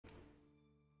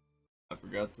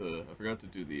forgot to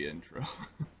do the intro.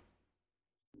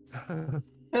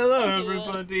 Hello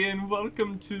everybody and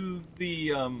welcome to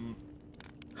the what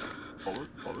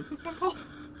was this one called?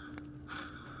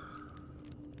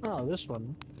 Oh, this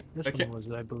one. This one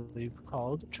was, I believe,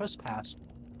 called Trespass.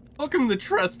 Welcome to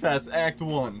Trespass Act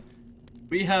 1.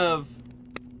 We have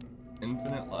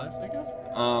infinite lives, I guess?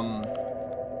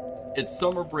 It's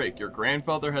summer break. Your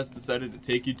grandfather has decided to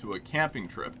take you to a camping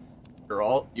trip.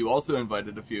 You also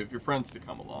invited a few of your friends to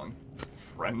come along.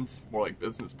 Friends? More like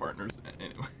business partners.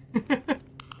 Anyway.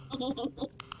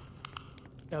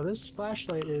 Now, this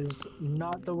flashlight is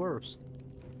not the worst.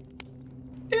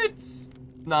 It's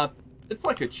not... It's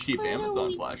like a cheap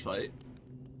Amazon flashlight.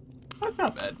 That's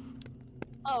not bad.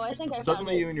 Oh, I think I found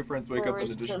Suddenly it. you and your friends wake up in a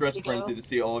distressed frenzy to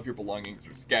see all of your belongings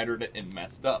are scattered and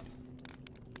messed up.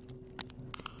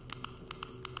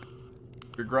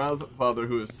 Your grandfather,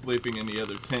 who is sleeping in the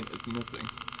other tent, is missing.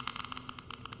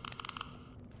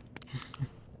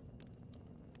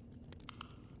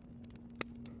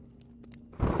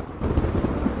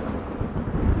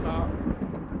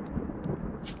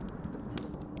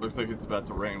 Looks like it's about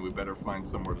to rain. We better find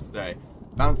somewhere to stay.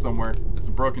 Found somewhere. It's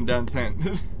a broken down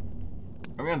tent.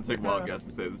 I'm gonna take a wild guess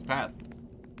and say this path.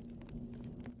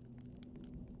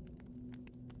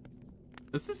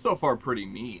 This is so far pretty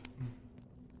neat.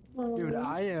 Dude,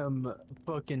 I am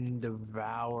fucking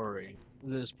devouring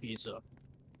this pizza.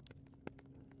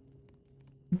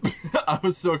 I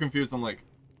was so confused. I'm like,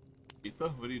 pizza?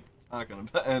 What are you talking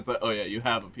about? And it's like, oh yeah, you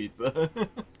have a pizza.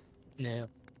 Yeah.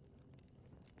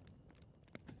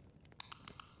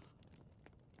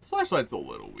 Flashlight's a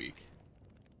little weak.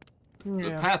 Yeah.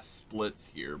 The path splits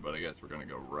here, but I guess we're gonna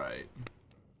go right.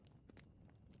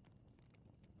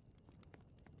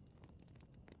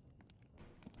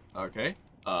 Okay.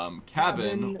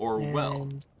 Cabin or well?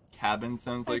 Cabin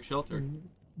sounds like shelter.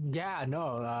 Yeah,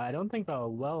 no, I don't think a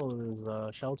well is a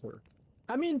shelter.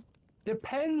 I mean,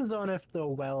 depends on if the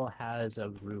well has a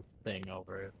roof thing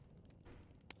over it.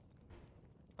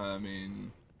 I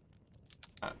mean...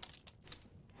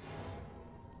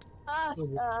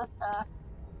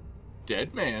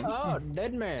 Dead man. Oh,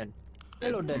 dead man.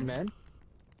 Hello, dead man.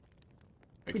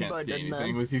 I can't see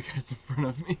anything with you guys in front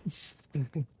of me.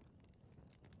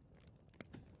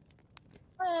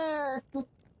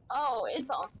 Oh, it's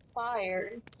on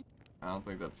fire. I don't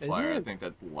think that's fire. I think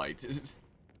that's lighted.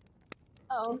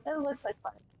 Oh, it looks like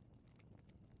fire.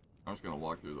 I'm just gonna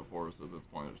walk through the forest at this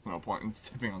point. There's no point in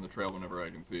stepping on the trail whenever I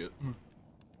can see it.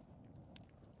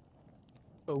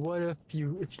 But what if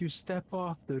you step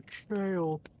off the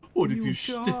trail? What if you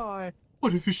die?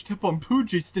 What if you step on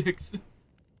Poogie sticks?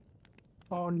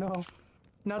 Oh no,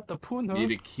 not the Puna.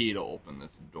 Need a key to open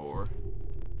this door.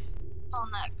 It's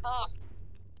on that cup.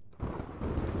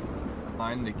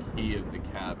 Find the key of the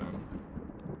cabin.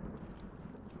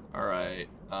 Alright,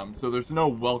 so there's no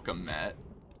welcome mat.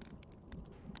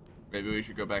 Maybe we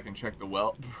should go back and check the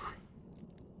well.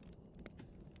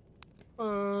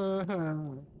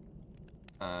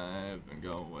 I've been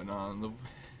going on the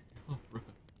road.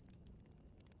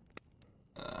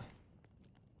 Yeah.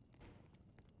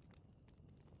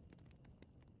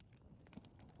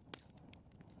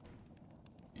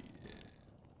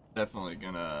 Definitely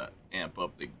gonna amp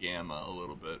up the gamma a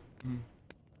little bit.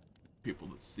 People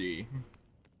to see.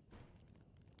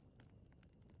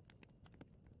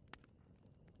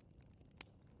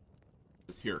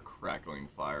 Just hear crackling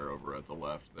fire over at the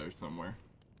left there somewhere.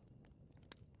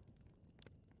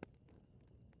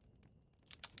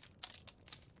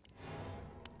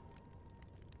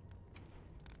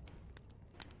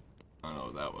 I don't know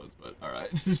what that was, but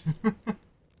alright.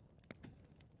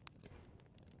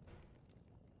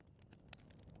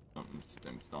 Something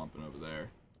stem stomping over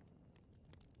there.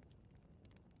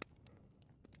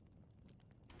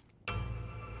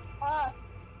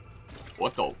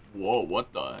 What the? Whoa,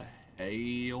 what the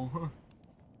hell?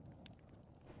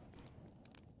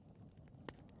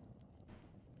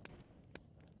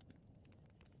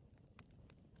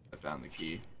 I found the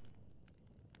key.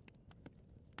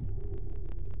 It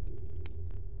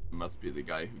must be the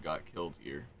guy who got killed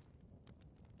here.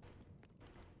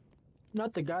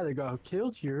 Not the guy that got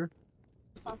killed here.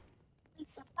 That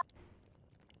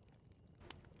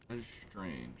is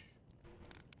strange.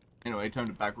 Anyway, time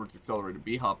to backwards accelerate a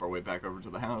B-hop our way back over to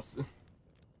the house.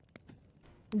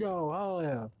 Yo, hell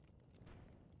yeah.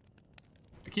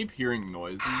 I keep hearing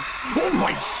noises. Oh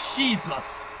my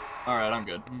Jesus! Alright, I'm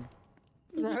good.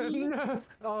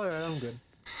 Alright, I'm good.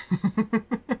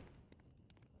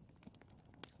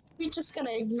 We're just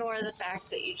gonna ignore the fact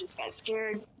that you just got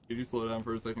scared. Could you slow down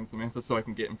for a second, Samantha, so I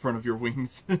can get in front of your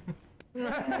wings?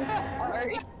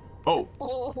 Sorry. Oh!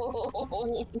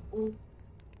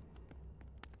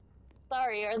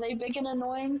 Sorry, are they big and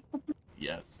annoying?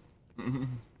 Yes.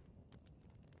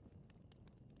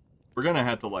 We're gonna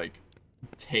have to, like,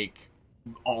 take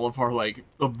all of our, like,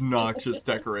 obnoxious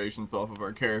decorations off of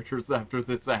our characters after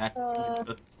this act.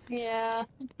 Because Yeah.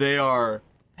 they are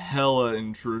hella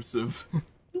intrusive.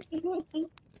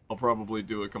 I'll probably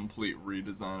do a complete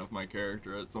redesign of my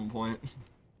character at some point.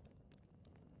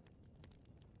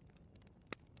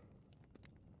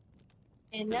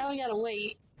 And now we gotta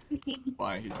wait.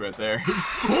 Why? He's right there.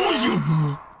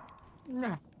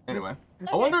 Anyway,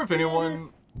 I wonder if anyone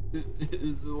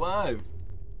is alive.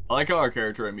 I like how our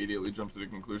character immediately jumps to the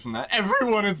conclusion that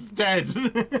everyone is dead.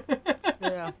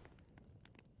 Yeah.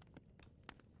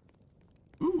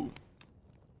 Ooh.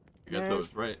 I guess I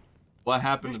was right. What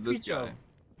happened to this guy?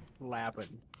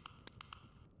 Lapping.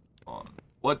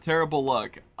 What terrible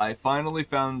luck. I finally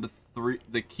found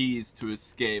the keys to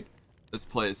escape this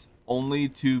place, only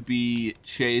to be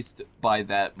chased by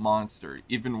that monster.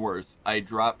 Even worse, I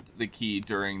dropped the key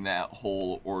during that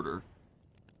whole order.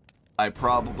 I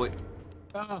probably...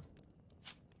 I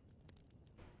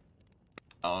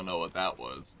don't know what that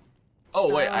was.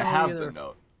 Oh, wait, I have the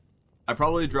note. I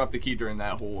probably dropped the key during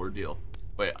that whole ordeal.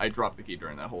 Wait, I dropped the key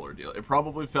during that whole ordeal. It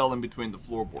probably fell in between the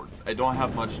floorboards. I don't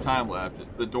have much time left.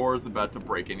 The door is about to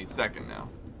break any second now.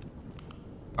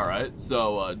 Alright,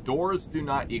 so, doors do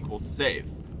not equal safe.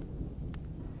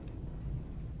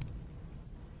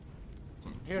 I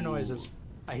hear noises.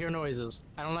 I hear noises.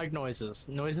 I don't like noises.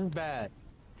 Noise is bad.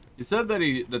 You said that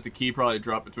the key probably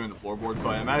dropped between the floorboards, so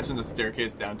I imagine the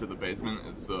staircase down to the basement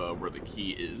is where the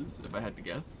key is, if I had to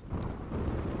guess.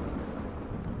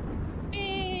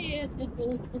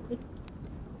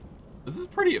 This is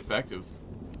pretty effective.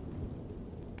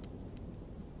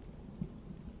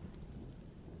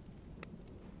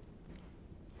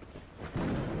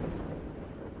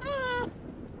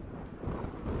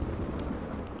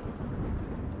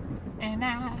 And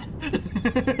I...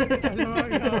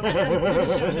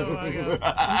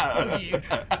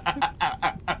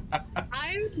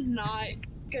 I'm not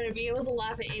gonna be able to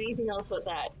laugh at anything else with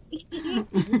that.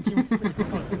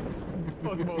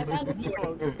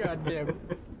 God damn it.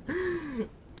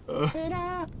 And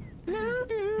I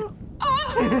love you.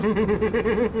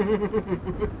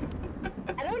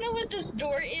 I don't know what this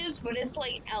door is, but it's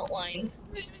like outlined.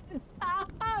 I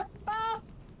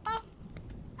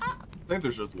think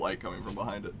there's just light coming from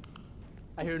behind it.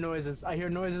 I hear noises. I hear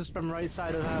noises from right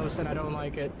side of the house, and I don't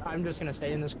like it. I'm just gonna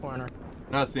stay in this corner.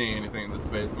 Not seeing anything in this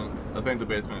basement. I think the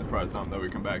basement is probably something that we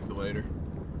come back to later.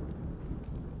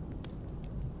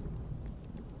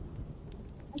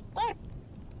 I'm stuck.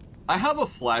 I have a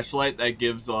flashlight that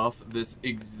gives off this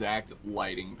exact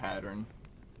lighting pattern.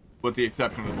 With the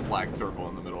exception of the black circle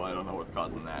in the middle. I don't know what's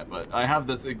causing that, but I have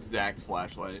this exact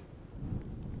flashlight.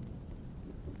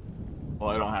 Well,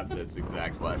 I don't have this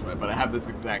exact flashlight, but I have this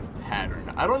exact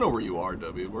pattern. I don't know where you are,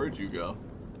 W. Where'd you go?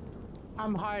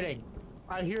 I'm hiding.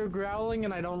 I hear growling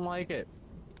and I don't like it.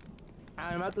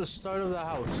 I'm at the start of the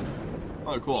house.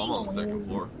 Oh, cool. I'm on the second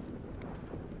floor.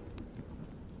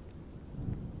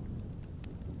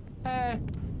 Hey.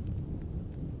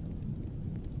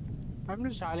 I'm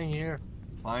just hiding here.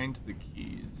 Find the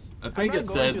keys. I think it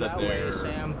said that they're... way,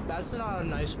 Sam. That's not a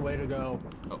nice way to go.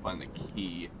 I'll find the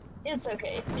key. It's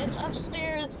okay. It's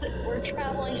upstairs. We're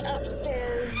traveling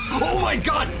upstairs. Oh my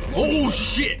god! Oh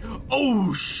shit!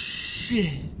 Oh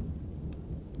shit!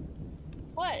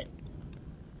 What?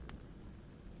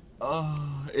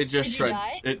 Oh, it just Did you tried.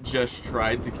 die? It just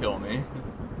tried to kill me.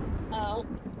 Oh.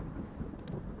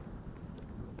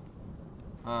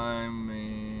 I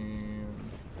mean,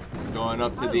 going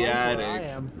up to I the like where I attic.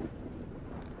 am.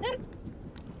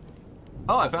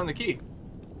 Oh, I found the key.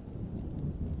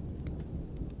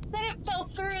 Then it fell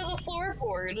through the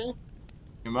floorboard.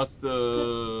 You must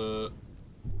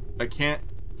I can't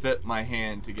fit my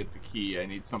hand to get the key. I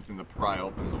need something to pry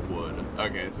open the wood.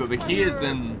 Okay, so the key is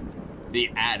in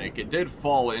the attic. It did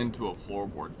fall into a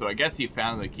floorboard, so I guess he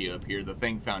found the key up here. The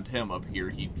thing found him up here.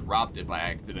 He dropped it by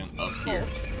accident up here.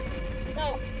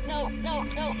 No, no, no,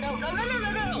 no, no, no, no,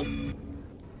 no, no, no.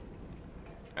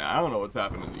 I don't know what's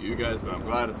happening to you guys, but I'm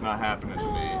glad it's not happening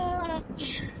to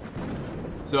me.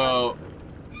 So...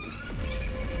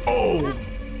 Oh!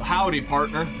 Howdy,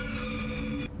 partner.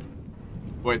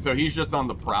 Wait, so he's just on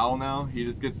the prowl now? He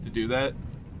just gets to do that?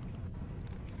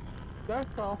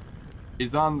 That's all.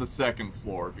 He's on the second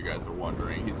floor, if you guys are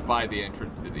wondering. He's by the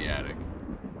entrance to the attic.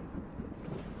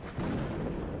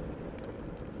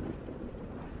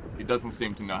 He doesn't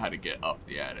seem to know how to get up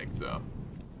the attic, so...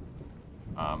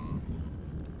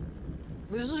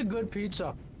 This is a good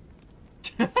pizza.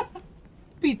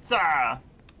 Pizza!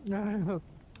 No.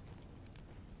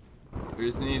 We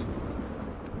just need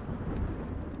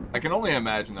I can only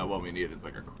imagine that what we need is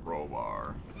like a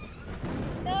crowbar.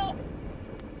 No.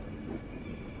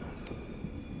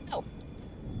 No.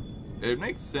 It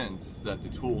makes sense that the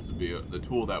tools would be the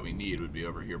tool that we need would be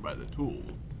over here by the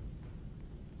tools.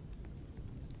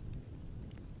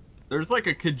 There's like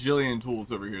a kajillion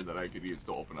tools over here that I could use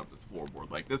to open up this floorboard.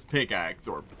 Like this pickaxe,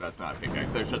 or that's not a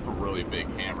pickaxe, that's just a really big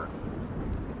hammer.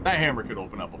 That hammer could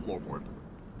open up a floorboard.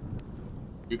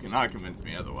 You cannot convince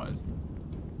me otherwise.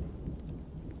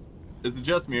 Is it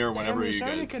just me or whenever you guys... You're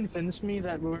trying to convince me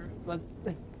that we're...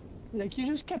 Like, you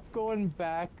just kept going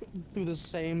back through the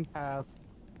same path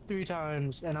 3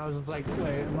 times, and I was like,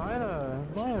 wait, am I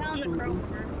Found the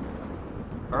crowbar.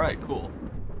 Alright, cool.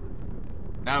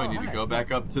 Now we need to go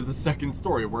back up to the 2nd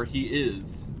story where he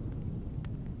is.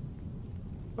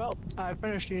 Well, I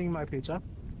finished eating my pizza.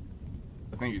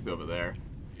 I think he's over there.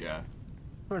 Yeah.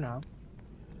 For now.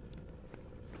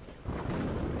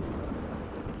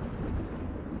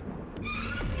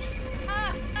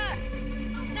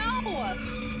 No!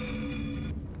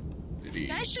 Did he... You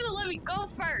guys should have let me go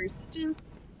first.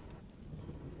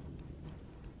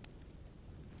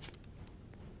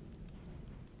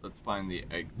 Let's find the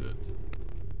exit.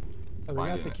 Oh, we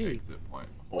Find got the an key. exit point.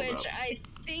 Hold Which up. I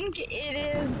think it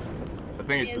is. I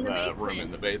think it's in in the the room basement. in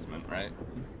the basement, right?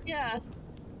 Yeah.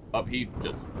 Up, he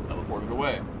just teleported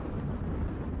away.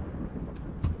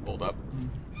 Hold up.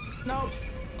 No.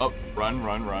 Up, run,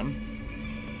 run, run.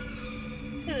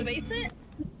 In the basement?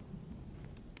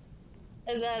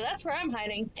 That's where I'm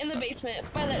hiding. In the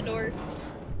basement, by that door.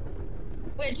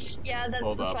 Which, yeah, that's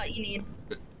Hold the up. spot you need.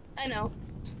 I know.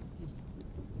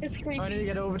 It's creepy. I need to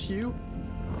get over to you.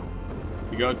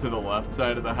 You go to the left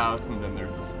side of the house, and then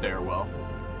there's a stairwell.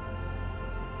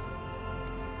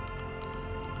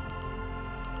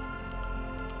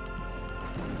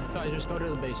 So I just go to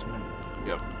the basement.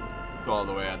 Yep. It's all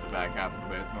the way at the back half of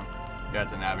the basement. You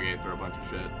have to navigate through a bunch of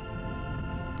shit.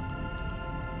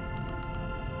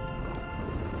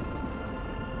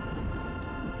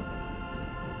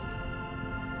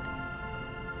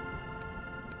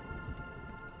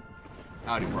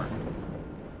 Howdy, partner.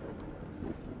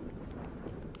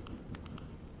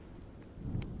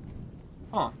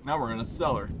 Huh, now we're in a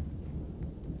cellar.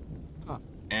 Huh.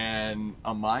 And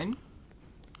a mine?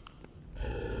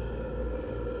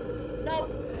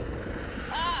 Nope.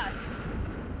 Ah!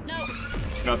 Nope.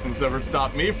 Nothing's ever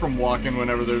stopped me from walking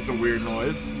whenever there's a weird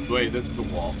noise. Wait, this is a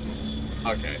wall.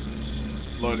 Okay.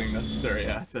 Loading necessary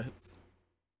assets.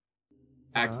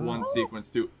 Act 1,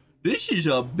 Sequence 2. This is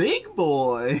a big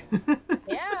boy!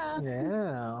 Yeah.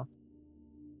 Yeah.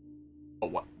 Oh,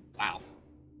 what? Wow.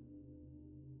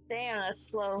 Damn, that's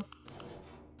slow.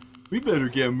 We better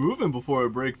get moving before it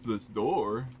breaks this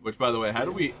door. Which, by the way,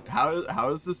 how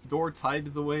is this door tied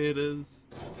to the way it is?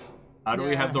 How do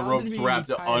we have the how did ropes we wrapped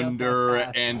tie it up under that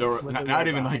fast and with the not rope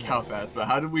even like behind how us? fast, but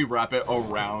how did we wrap it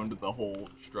around the whole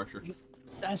structure?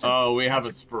 That's Oh, we have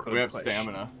that's we have good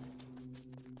stamina.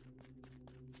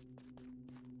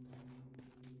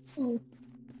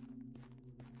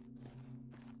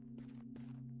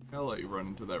 I'll let you run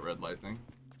into that red light thing.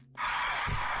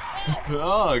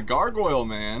 Oh, gargoyle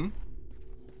man.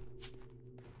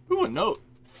 Ooh, a note.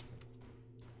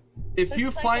 If you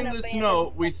Looks like find an this abandoned-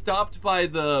 note, we stopped by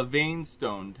the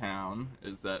Veinstone town.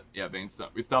 Is that, yeah, Veinstone.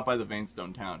 We stopped by the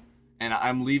Veinstone town. And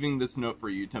I'm leaving this note for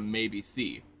you to maybe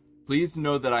see. Please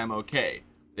know that I'm okay.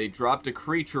 They dropped a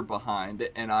creature behind,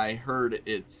 and I heard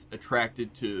it's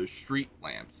attracted to street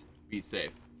lamps. Be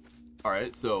safe.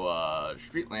 Alright, so,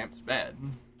 street lamps, bad.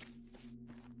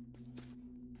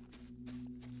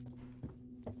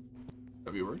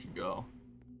 W, where'd you go?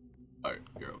 Alright,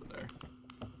 you're over there.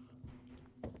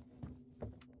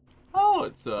 Oh,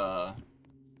 it's,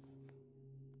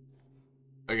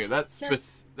 okay, that's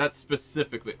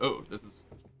specifically, oh, this is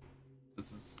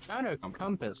Found a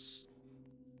compass.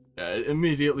 Yeah, it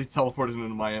immediately teleported into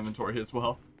my inventory as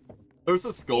well. There's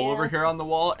a skull over here on the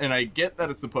wall, and I get that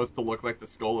it's supposed to look like the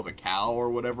skull of a cow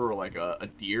or whatever, or like a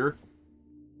deer.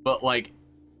 But, like,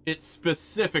 it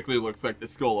specifically looks like the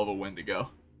skull of a Wendigo.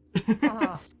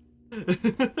 I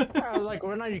was like,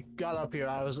 when I got up here,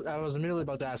 I was immediately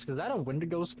about to ask, is that a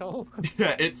Wendigo skull?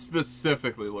 Yeah, it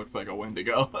specifically looks like a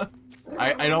Wendigo.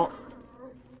 I don't...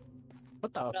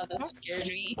 What the? Oh, that scared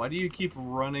me. Why do you keep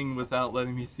running without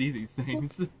letting me see these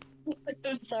things?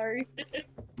 I'm sorry.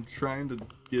 I'm trying to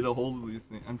get a hold of these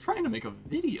things. I'm trying to make a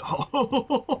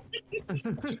video.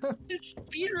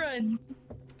 Speed run.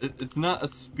 It's not a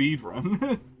speed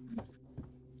run.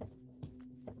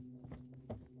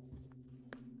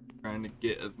 Trying to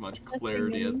get as much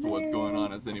clarity as to what's going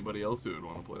on as anybody else who would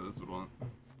want to play this would want.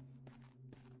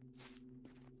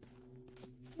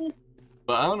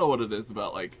 But I don't know what it is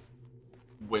about, like,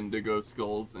 Wendigo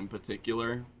skulls in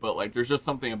particular. But, like, there's just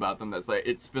something about them that's, like,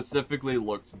 it specifically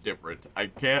looks different. I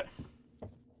can't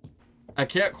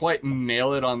quite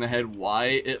nail it on the head why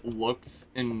it looks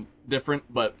different,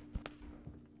 but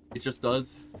it just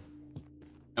does.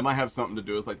 It might have something to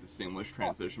do with, like, the seamless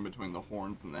transition between the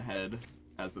horns and the head,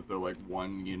 as if they're, like,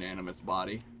 one unanimous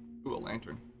body. Ooh, a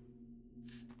lantern.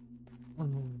 I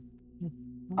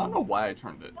don't know why I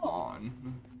turned it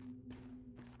on.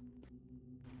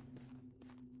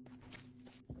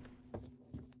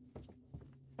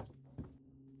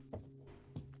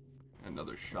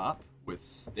 Another shop with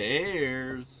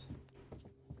stairs.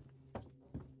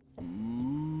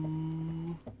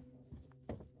 Ooh.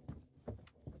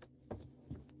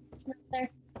 There.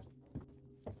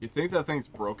 You think that thing's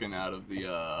broken out of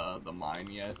the mine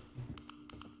yet?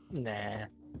 Nah.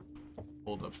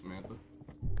 Hold up, Samantha.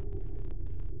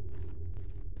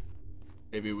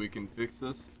 Maybe we can fix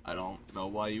this? I don't know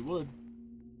why you would.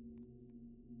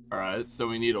 Alright, so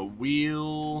we need a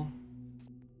wheel.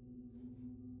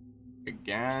 A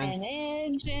gas. An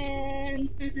engine.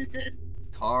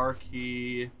 Car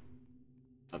key.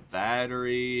 A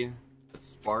battery. A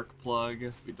spark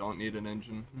plug. We don't need an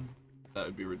engine. That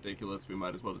would be ridiculous. We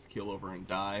might as well just keel over and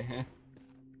die.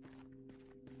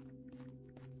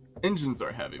 Engines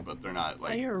are heavy, but they're not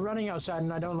like. Hey, you're running outside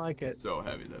and I don't like it. So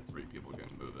heavy that 3 people can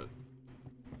move it.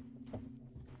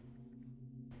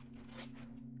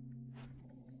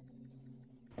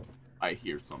 I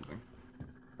hear something.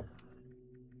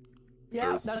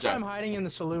 Yeah, that's why I'm hiding in the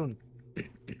saloon.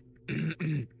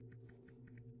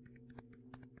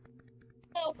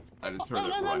 Oh. I just heard Oh, it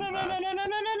no, run no, no, past. no, no, no,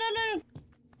 no, no, no, no.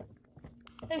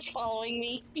 It's following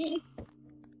me.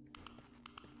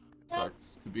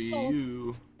 Sucks to be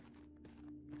you.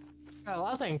 Yeah,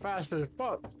 last thing fast as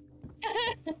fuck.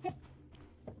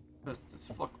 Fast as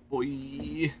fuck,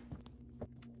 boy.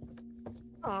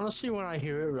 Honestly, when I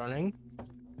hear it running.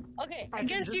 Okay, I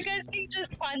guess you guys can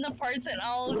just find the parts and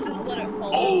I'll just let it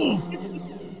fall. Oh!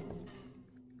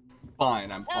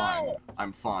 Fine, I'm fine. No.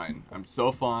 I'm fine. I'm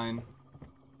so fine.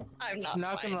 I'm not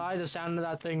Not fine. gonna lie, the sound of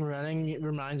that thing running it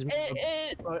reminds me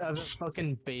of a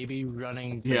fucking baby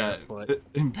running barefoot.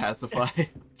 Yeah, and Pacify.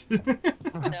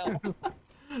 No.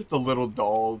 The little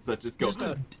dolls that just go. Just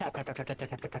go tap, tap, tap, tap, tap,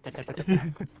 tap, tap, tap, tap,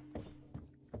 tap.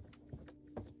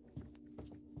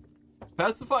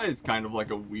 Pacify is kind of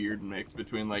like a weird mix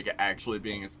between like actually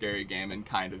being a scary game and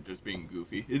kind of just being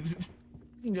goofy.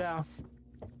 Yeah.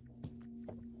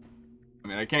 I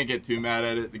mean, I can't get too mad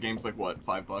at it. The game's like, what,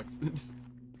 $5?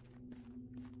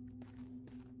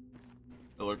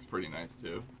 It looks pretty nice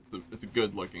too. It's a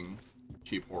good looking,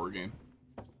 cheap horror game.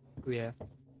 Yeah.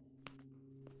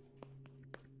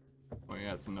 Oh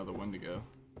yeah, it's another Wendigo.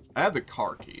 I have the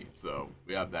car key, so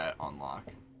we have that on lock.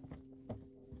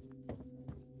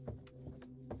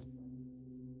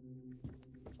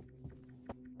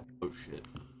 Oh shit.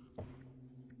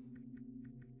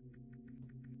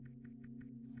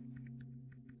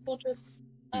 We'll just.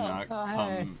 Do Oh. not Oh, come.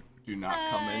 hey. Do not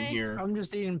come in Hi. here. I'm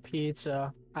just eating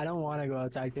pizza. I don't want to go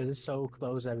outside because it's so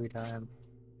close every time.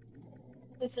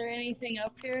 Is there anything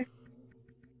up here?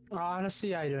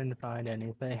 Honestly, I didn't find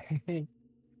anything.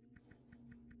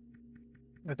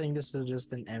 I think this is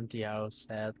just an empty house,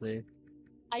 sadly.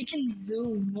 I can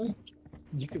zoom.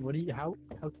 You can, what do you, how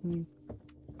can you?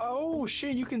 Oh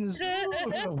shit, you can zoom!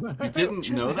 You didn't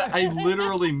know that? I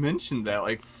literally mentioned that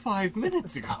like 5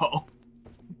 minutes ago.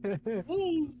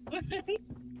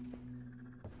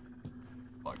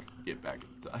 Fuck, get back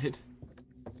inside.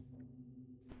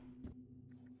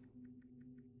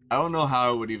 I don't know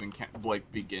how I would even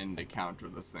like begin to counter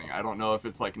this thing. I don't know if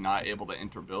it's like not able to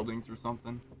enter buildings or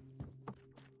something.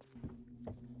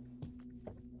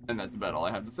 And that's about all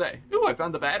I have to say. Ooh, I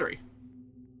found the battery.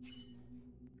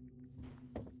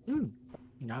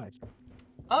 Nice.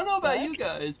 I don't know about you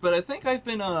guys, but I think I've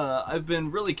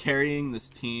been really carrying this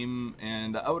team,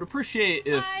 and I would appreciate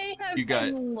if I have you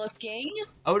guys. been looking.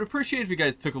 I would appreciate if you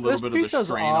guys took a little This bit of the pizza's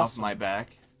strain off awesome. my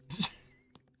back.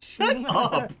 Shut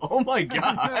up! Oh my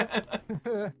god!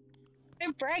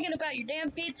 I'm bragging about your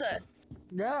damn pizza.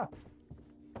 Yeah.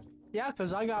 Yeah,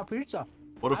 because I got pizza.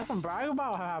 What I can brag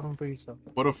about having pizza.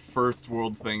 what a first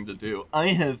world thing to do. I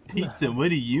have pizza. What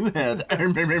do you have?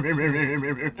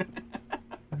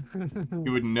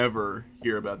 You would never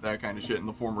hear about that kind of shit in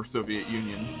the former Soviet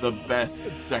Union, the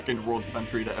best second world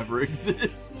country to ever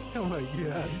exist. Oh my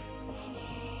god.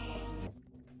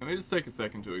 Let me just take a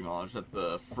second to acknowledge that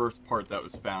the first part that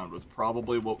was found was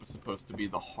probably what was supposed to be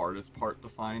the hardest part to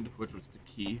find, which was the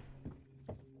key.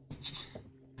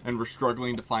 And we're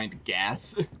struggling to find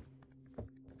gas.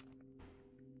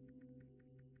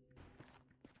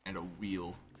 And a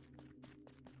wheel.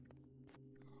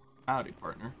 Howdy,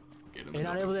 partner. Get in the You're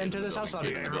not building, able to get enter in the this house.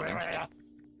 building, get in the building.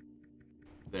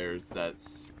 There's that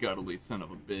scuttly son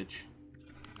of a bitch.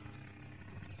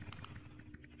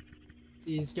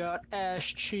 He's got ass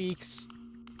cheeks.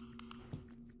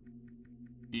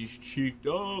 He's cheeked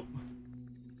up.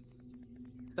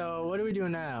 So what do we do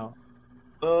now?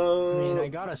 I mean, I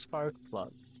got a spark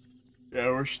plug. Yeah,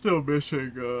 we're still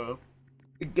missing the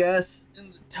gas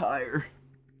in the tire.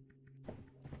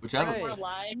 Which I have Hey. We're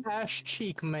alive. Ass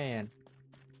cheek man.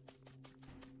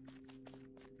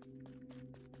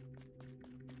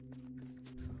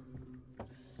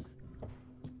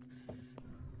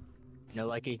 No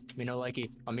likey, me no likey.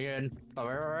 I'm in. I've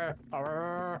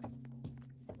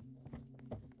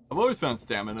always found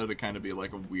stamina to kind of be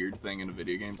like a weird thing in a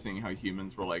video game, seeing how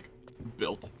humans were like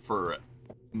built for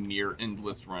near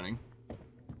endless running.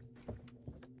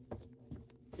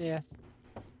 Yeah.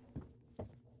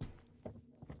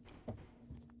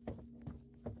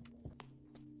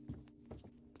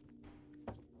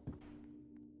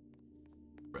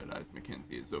 Red Eyes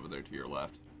Mackenzie is over there to your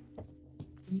left.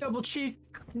 Double cheek,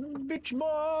 bitch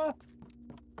boy.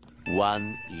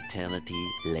 One eternity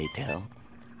later.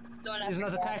 Don't He's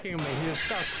not attacking me. He's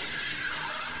stuck.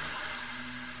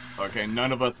 Okay,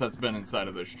 none of us has been inside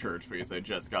of this church because I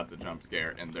just got the jump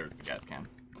scare, and there's the gas can.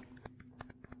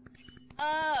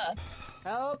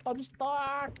 Help! I'm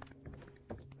stuck.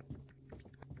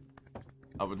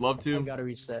 I would love I to, gotta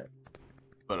reset.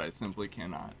 but I simply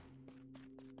cannot.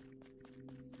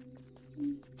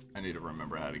 I need to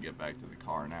remember how to get back to the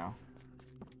car now.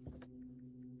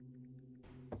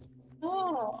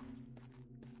 Oh.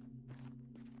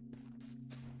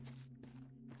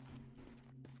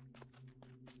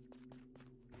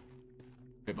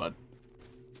 Hey, bud.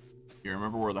 You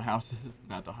remember where the house is?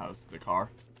 Not the house, the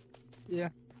car. Yeah.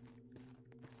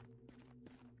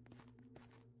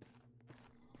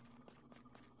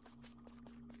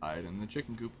 Hide in the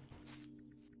chicken coop.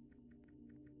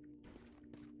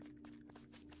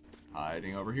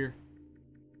 Hiding over here.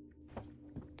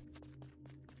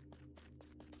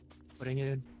 Putting it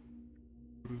in.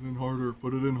 Put it in harder,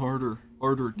 put it in harder.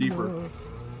 Harder, deeper.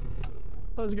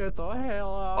 Let's get the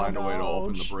hell out. Find a way to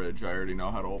open the bridge. I already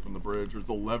know how to open the bridge. There's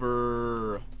a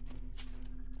lever.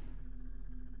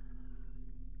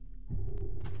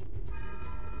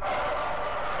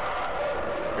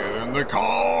 Get in the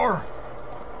car!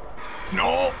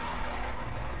 No!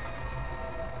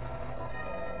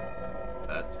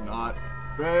 That's not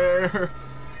fair.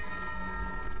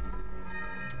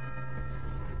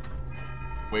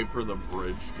 Wait for the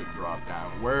bridge to drop down.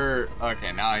 Where?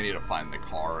 Okay, now I need to find the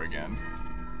car again.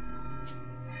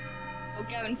 Oh,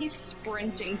 Gavin, he's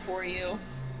sprinting for you.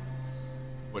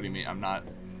 What do you mean? I'm not.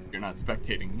 You're not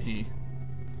spectating me.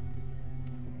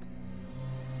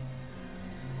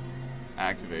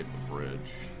 Activate the bridge.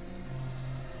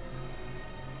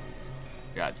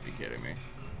 You got to be kidding me.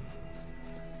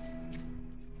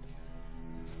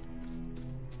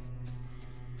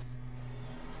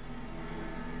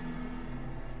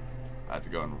 I have to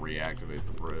go and reactivate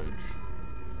the bridge.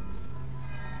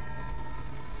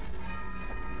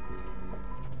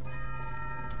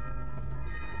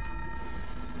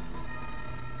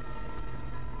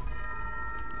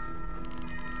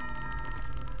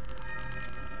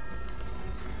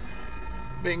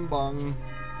 Bing bong.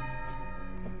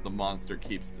 The monster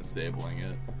keeps disabling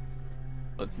it.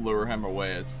 Let's lure him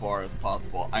away as far as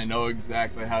possible. I know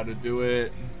exactly how to do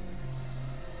it.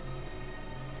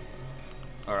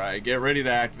 Alright, get ready to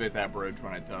activate that bridge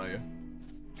when I tell you.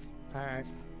 Alright.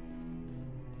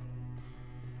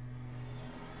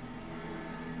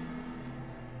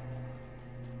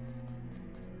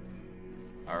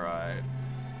 Alright.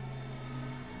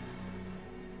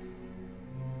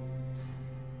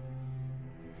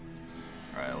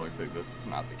 Alright, looks like this is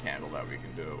not the candle that we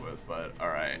can do it with, but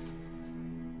alright.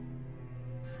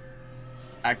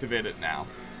 Activate it now.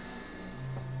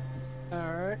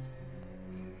 Alright.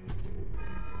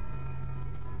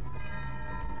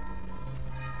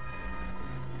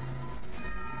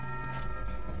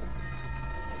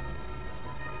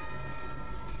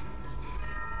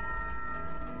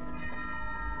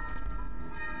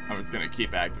 I'm just gonna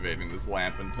keep activating this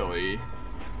lamp until he...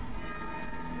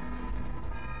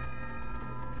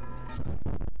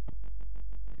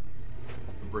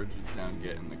 The bridge is down,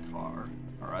 get in the car.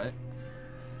 Alright?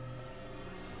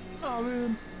 Oh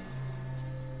man.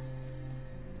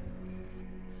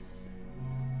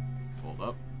 Hold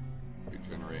up.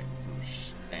 Regenerate some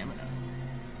stamina.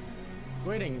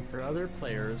 Waiting for other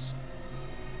players.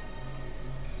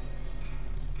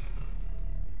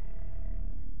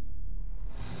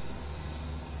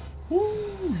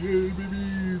 Woo, Yay,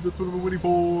 baby! That's what I'm waiting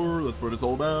for! That's what it's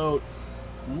all about!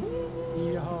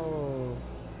 Woo. Yo.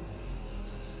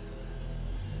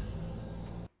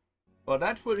 Well,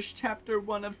 that was chapter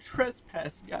 1 of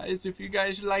Trespass, guys. If you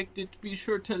guys liked it, be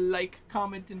sure to like,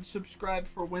 comment, and subscribe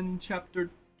for when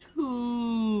chapter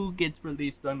 2 gets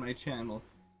released on my channel.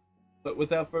 But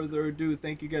without further ado,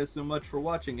 thank you guys so much for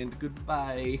watching, and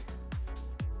goodbye.